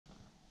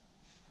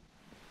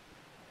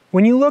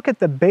When you look at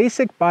the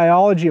basic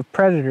biology of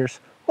predators,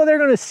 well, they're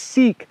going to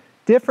seek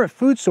different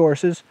food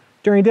sources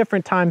during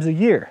different times of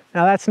year.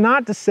 Now, that's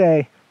not to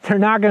say they're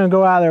not going to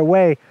go out of their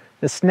way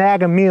to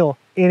snag a meal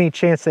any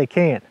chance they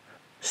can.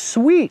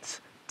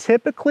 Sweets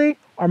typically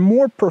are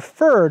more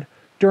preferred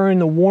during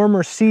the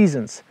warmer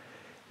seasons.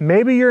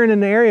 Maybe you're in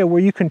an area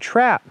where you can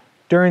trap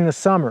during the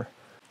summer.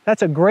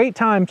 That's a great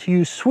time to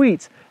use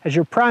sweets as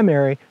your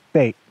primary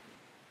bait.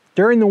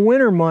 During the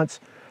winter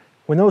months,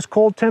 when those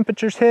cold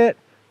temperatures hit,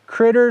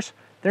 critters,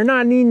 they're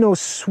not needing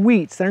those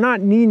sweets, they're not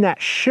needing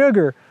that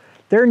sugar,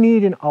 they're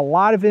needing a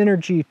lot of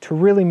energy to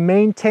really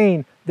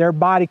maintain their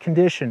body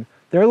condition.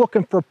 They're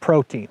looking for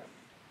protein.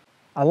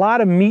 A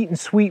lot of meat and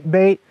sweet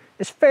bait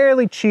is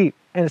fairly cheap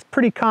and it's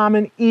pretty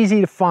common,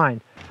 easy to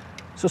find.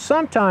 So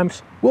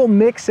sometimes we'll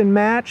mix and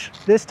match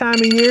this time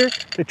of year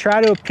to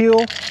try to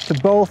appeal to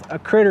both a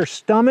critter's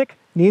stomach,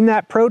 needing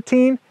that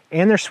protein,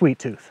 and their sweet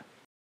tooth.